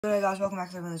Hello guys, welcome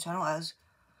back to the channel. As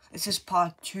this is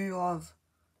part 2 of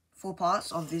 4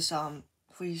 parts of this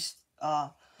Footy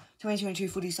 2022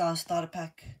 Footy Stars starter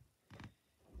pack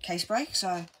case break.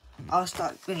 So I'll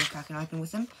start getting cracking open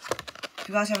with them. If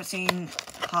you guys haven't seen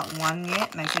part 1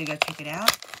 yet, make sure to go check it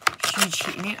out. Huge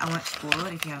hit in it. I won't spoil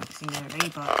it if you haven't seen it already,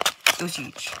 but it was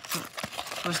huge.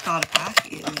 For a starter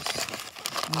pack, it was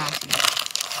massive.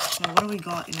 So what do we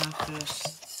got in our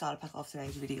first starter pack of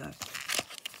today's video?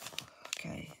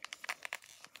 Okay.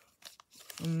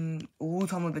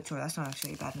 Tom Victoria, that's not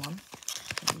actually a bad one.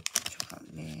 So we'll chuck that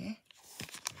there.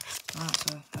 Alright,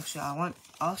 so actually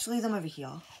I'll just leave them over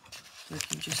here. So we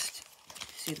can just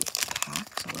see the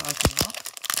pack. So we'll open it up.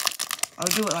 I'll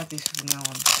do it like this from now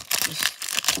on. Just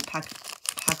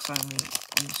packs only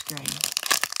on the screen.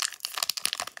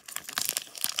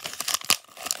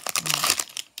 Right.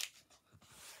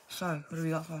 So, what do we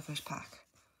got for our first pack?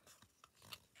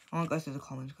 I won't go through the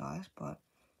comments, guys, but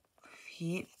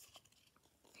here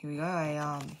we go,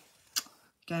 a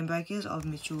game breakers of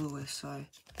Mitchell Lewis. So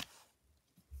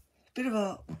bit of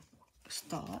a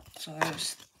start. So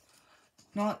it's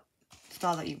not the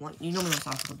start that you want. You normally want to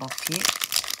start with a box hit,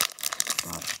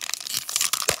 but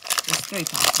there's 3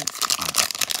 packs.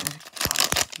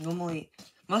 Normally,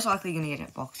 most likely you're gonna get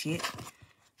a box hit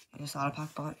in a starter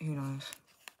pack, but who knows?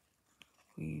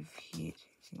 We've hit.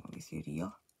 I think what we through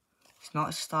here. It's not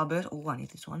a Starburst. Oh, I need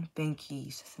this one. Ben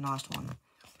Keys. It's a nice one.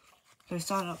 So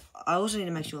start up. I also need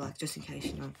to make sure, like, just in case,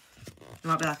 you know,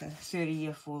 there might be like a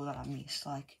 30-year fall that I missed.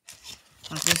 Like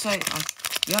they say, like,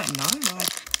 you don't know.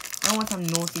 Like, I don't want some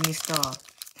naughty Mr.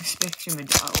 Spectrum. I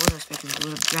wasn't expecting it. It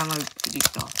was a Brownlow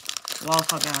predictor.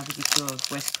 Wildcard Brownlow predictor of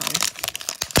West Coast.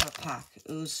 For a pack.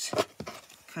 It was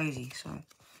crazy. So,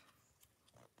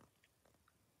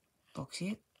 box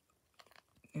hit.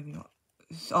 Maybe not.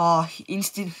 Oh,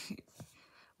 instant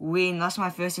win. That's my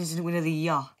first instant win of the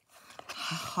year.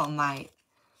 Oh, mate.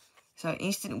 So,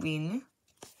 instant win.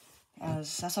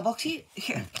 That's a box hit.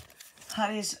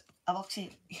 That is a box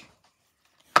hit.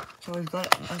 So, we've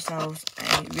got ourselves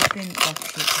a ripping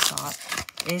box hit to start.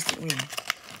 Instant win.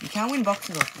 You can win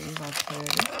boxes off these, I've heard.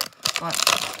 But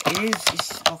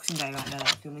it's Boxing Day right now that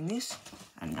I'm filming this.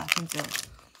 And I think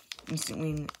the instant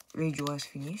win redraw is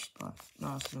finished. But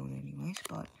not as long anyways.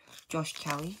 But Josh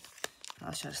Kelly.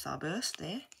 Let's show the Starburst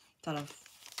there. Out of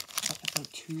I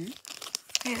think 2.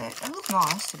 Yeah, they look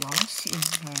nice, to be honest, in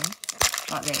hand.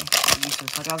 Right there,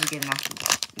 useless. I'd rather get a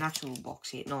natural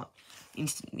box hit, not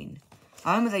instant win.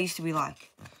 I remember they used to be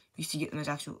like, used to get them as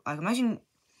actual, like, imagine,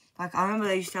 like, I remember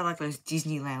they used to have, like, those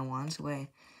Disneyland ones where it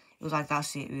was like,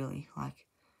 that's it, really. Like,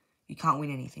 you can't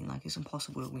win anything. Like, it's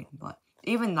impossible to win. But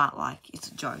even that, like, it's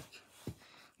a joke.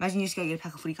 Imagine you just go get a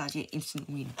pack of footy cards, you get instant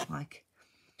win. Like,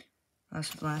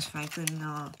 that's Lance Franklin,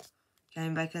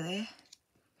 game breaker there.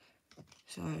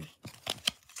 So,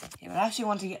 yeah, but I actually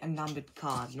want to get a numbered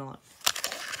card, not...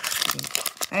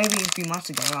 Maybe a few months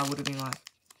ago, I would have been like,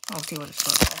 oh, I'll see what it's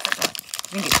got. But I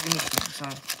think it's finished, so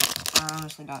I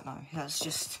honestly don't know. That's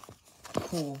just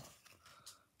poor.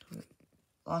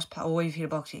 Last pack. Oh, we've hit a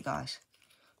box hit, guys.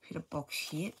 Hit a box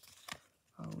hit.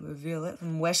 I'll reveal it.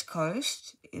 From West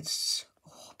Coast, it's...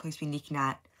 Oh, please be Nick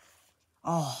Nat.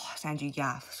 Oh, it's Andrew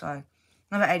Gaff. So,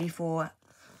 number 84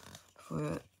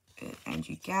 for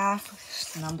Andrew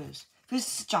Gaff. Numbers. If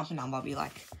it's a jumping number, I'll be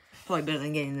like, probably better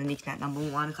than getting the Nick Nat number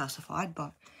 1 classified,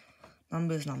 but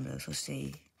numbers, let's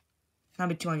see.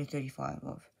 Number 235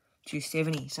 of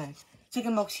 270. So,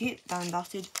 second box hit, done and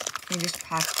dusted. And this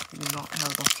pack will not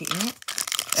have a box hit in it.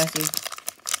 Let's see if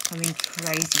something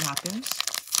crazy happens.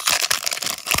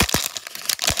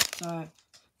 So,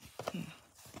 yeah.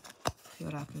 See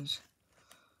what happens.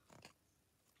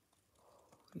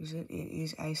 Is it? It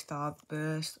is a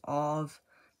Starburst of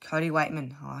Cody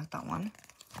Waitman. I like that one.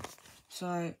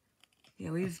 So, yeah,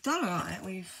 we've done alright.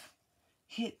 We've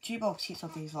hit 2 box hits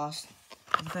of these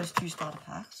the first 2 starter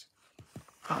packs.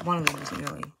 But one of them isn't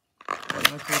really what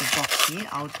you would call a box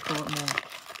hit. I would call it more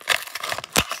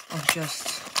of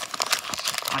just,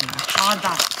 I don't know, card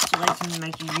that so they can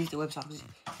make you use the website. Because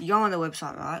you go on the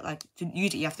website, right? Like, to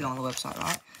use it, you have to go on the website,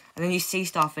 right? And then you see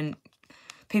stuff and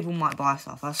people might buy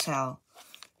stuff. That's how,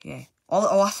 yeah.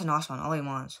 Oh, that's a nice one. Ollie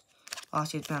Mines.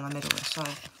 Last year's Brownlow medalist. So,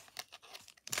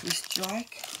 we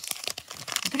strike.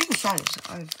 I'm pretty good traders.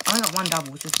 I've only got 1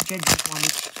 double, which was the Jed one,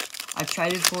 which I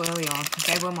traded for early on. I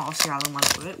gave away my Australian one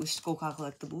for it with scorecard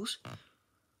collectibles.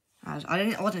 I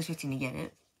wasn't expecting to get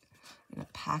it in a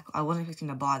pack. I wasn't expecting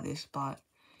to buy this, but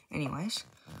anyways,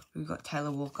 we've got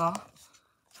Taylor Walker,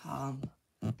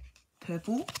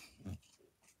 purple.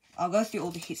 I'll go through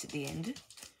all the hits at the end,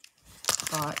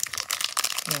 but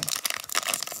yeah,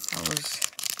 that was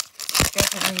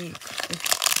definitely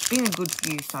been a good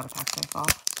few starter packs so far.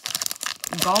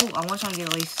 Goal, I want to try and get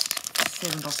at least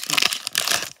 7 box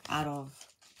hits out of,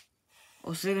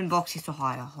 or 7 box hits or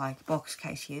higher, like box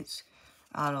case hits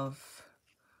out of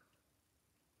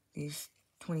these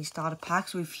 20 starter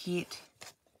packs. We've hit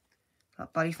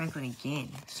Buddy Franklin again,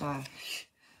 so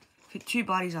hit 2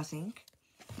 buddies, I think,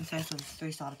 in total of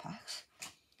 3 starter packs.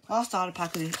 Last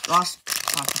pack of this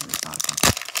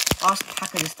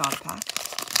starter pack.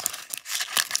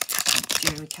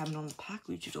 Jeremy Cabin on the pack,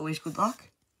 which is always good luck.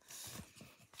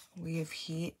 We have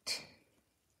hit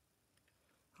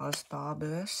our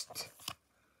Starburst.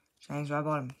 James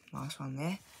Robottom, nice one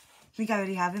there. I think I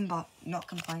already have him, but not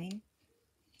complaining.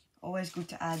 Always good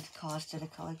to add cards to the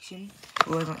collection,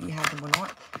 whether or not you have them or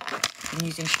not. You can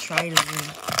use them to trade and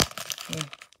yeah.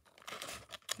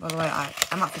 By the way,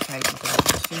 I'm up for trading for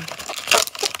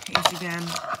Instagram,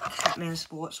 Catman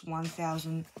Sports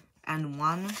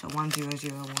 1001, so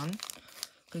 1001.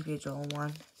 Please be a draw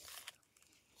 1.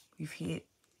 We've hit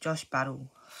Josh Battle.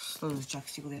 Slow as Jack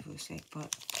Stickle there for a sec,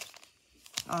 but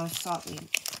I'll slightly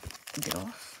a bit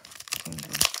off.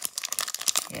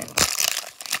 Yeah.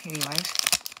 Anyways,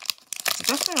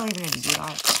 Josh Battle even any good,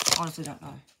 I honestly don't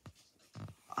know.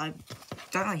 I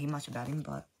don't know much about him,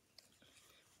 but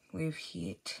we've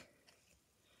hit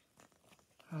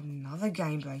another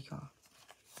game breaker.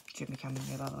 Jimmy coming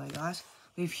there, by the way, guys.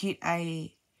 We've hit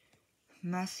a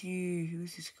Matthew, who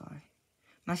is this guy?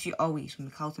 Matthew Owies from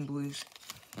the Carlton Blues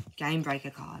game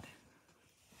breaker card.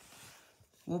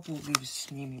 Warple lives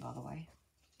near me, by the way.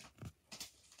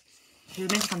 He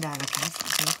was meant to come down to the cast, I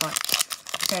think, but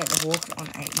I stayed at the Hawk on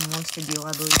a monster deal,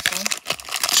 I believe so.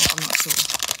 But I'm not sure.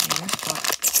 But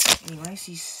anyways,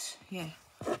 he's, yeah.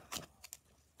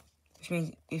 Which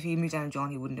means if he moved down to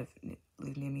John, he wouldn't have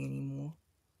lived near me anymore.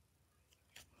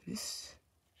 This.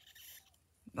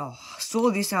 Oh, I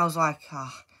saw this and I was like,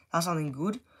 that's something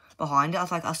good behind it. I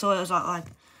saw it, I was like, I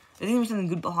think there was something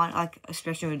good behind it, like a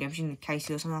Spectrum Redemption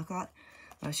KC or something like that.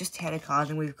 But it's just 10 cards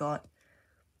and we've got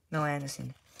Noah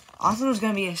Anderson. I thought it was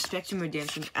going to be a Spectrum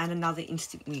Redemption and another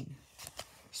instant win.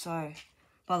 So,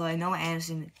 by the way, Noah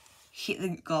Anderson hit the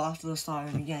goal after the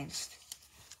siren against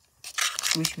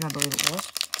Richmond, I believe it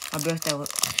was. My birthday was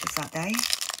that day.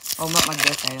 Well, not my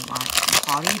birthday, my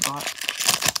party,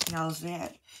 but I was there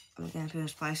at the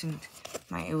first place, and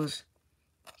mate, it was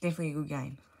definitely a good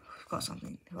game. We've got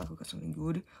something. I feel like we've got something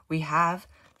good. We have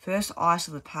first ice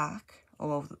of the pack,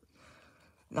 or of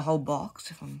the whole box,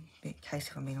 if I'm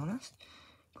being honest.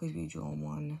 Please be a drawn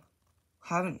 1.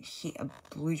 I haven't hit a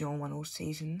blue drawn 1 all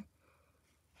season.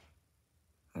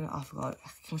 I forgot.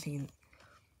 I'm thinking.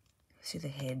 See the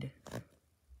head.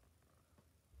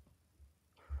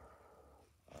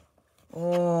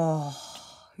 Oh,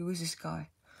 who is this guy?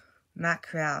 Matt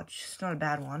Crouch. It's not a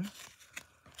bad one.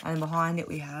 And behind it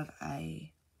we have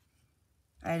a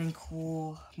Aiden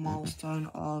Core milestone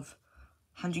of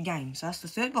 100 games. So that's the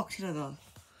 3rd box hit of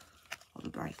the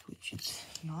break, which is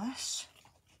nice.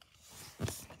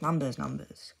 Numbers.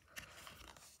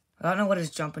 I don't know what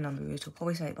his jumper number is. We'll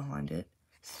probably say it behind it.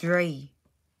 3. Is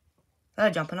that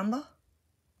a jumper number?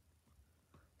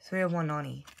 3 of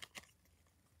 190.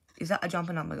 Is that a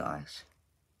jumper number, guys?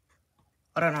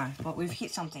 I don't know, but we've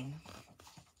hit something.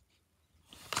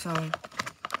 So,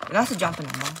 that's a jumper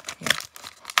number, yeah.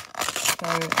 So,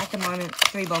 at the moment,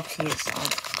 3 box hits.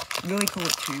 I'd really call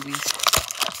it 2. We've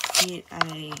hit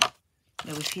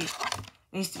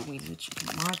instant win, which is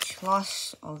much.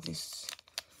 Last of this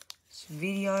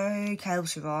video, Caleb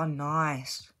Serra,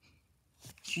 nice.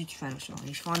 Huge fan of Serra.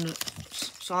 He's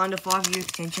signed a 5-year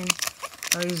extension.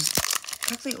 So he's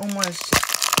actually almost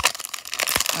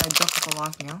Doctor for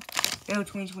life now. April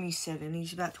 2027.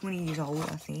 He's about 20 years old,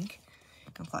 I think.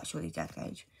 I'm quite sure the exact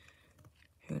age.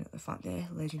 Heard at the front there,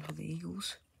 legend for the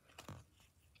Eagles.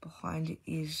 Behind it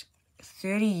is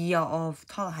 30 year of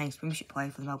Tyler Haynes, premiership player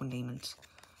for the Melbourne Demons.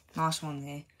 Nice one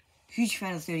there. Huge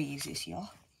fan of 30 years this year.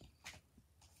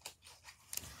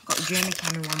 Got the Jeremy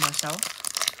Cameron one myself.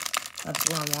 That's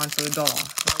one online for $1.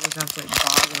 That was an absolute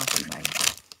bargain off eBay.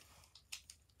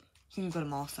 I think we've got a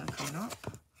milestone coming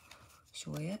up.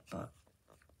 Sure yet, but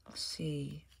let's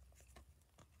see.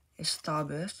 It's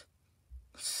Starburst.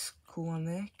 It's a cool one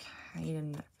there.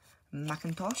 Caden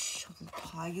McIntosh of the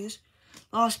Tigers.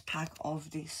 Last pack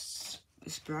of this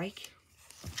break.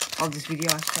 Of this video,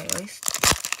 I should say, at least.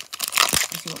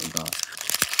 Let's see what we got.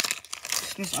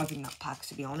 Just opening up packs,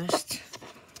 to be honest.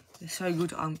 They're so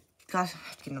good. Guys, I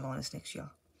have to get in the liners next year.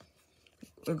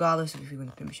 Regardless of if we win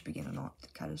the premiership again or not, the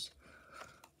Cutters.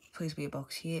 Please be a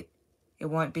box hit. It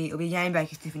won't be. It'll be game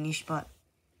breakers to finish, but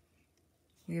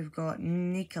we've got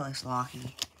Nicholas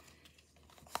Larkey.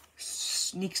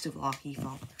 Nick Stavlarkey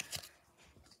from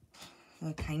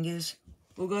the Kangas.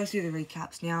 We'll go through the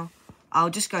recaps now. I'll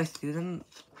just go through them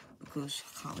because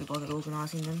I can't be bothered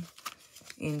organising them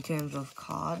in terms of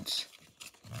cards.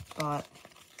 But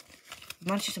we've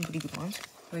managed to some pretty good ones.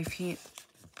 We've hit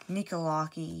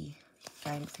Nikolaki,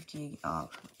 game 50,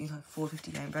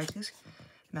 450 game breakers.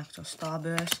 Macintosh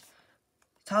Starburst.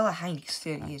 Tyler Hanks,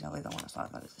 30 years. I believe that one I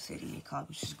started that as a 30-year card,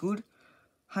 which is good.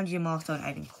 100-year milestone,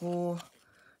 Aiden Claw.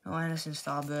 Noah Anderson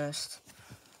Starburst.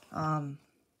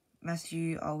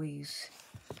 Matthew Always,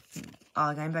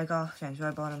 Game Breaker. James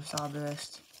Rowbottom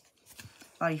Starburst.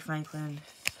 Buddy Franklin,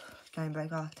 Game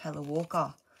Breaker. Taylor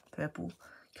Walker, purple.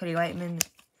 Cody Waitman,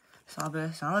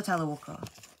 Starburst. Another Taylor Walker,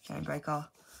 Game Breaker.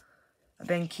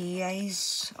 Ben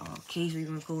Keys, Keys we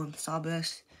want to call him,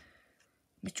 Starburst.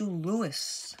 Mitchell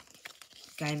Lewis,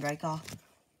 Game Breaker.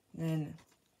 Then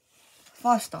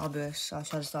 5 Starbursts,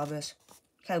 Shadow Starburst.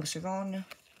 Caleb Saron,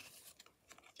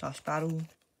 Josh Battle,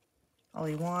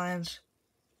 Ollie Wines,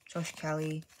 Josh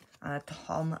Kelly, and a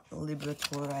Tom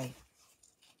Liberatore.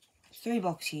 3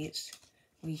 box hits.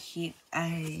 We hit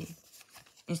a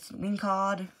instant win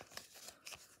card.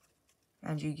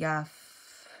 Andrew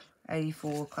Gaff,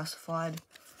 84 classified,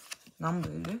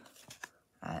 numbered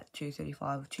at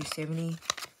 235 or 270.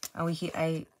 And we hit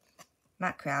a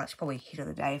Matt Crouch, probably hit of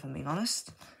the day if I'm being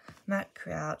honest. Matt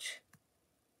Crouch,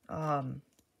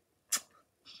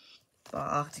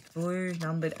 Arctic Blue,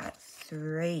 numbered at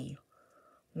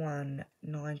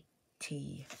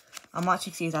 3/190. I might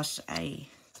check see if that's a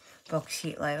box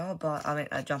hit later, but I mean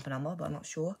a jumper number, but I'm not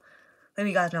sure. Let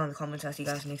me guys know in the comments. I'll see you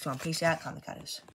guys next time. Peace out, Kamikatas.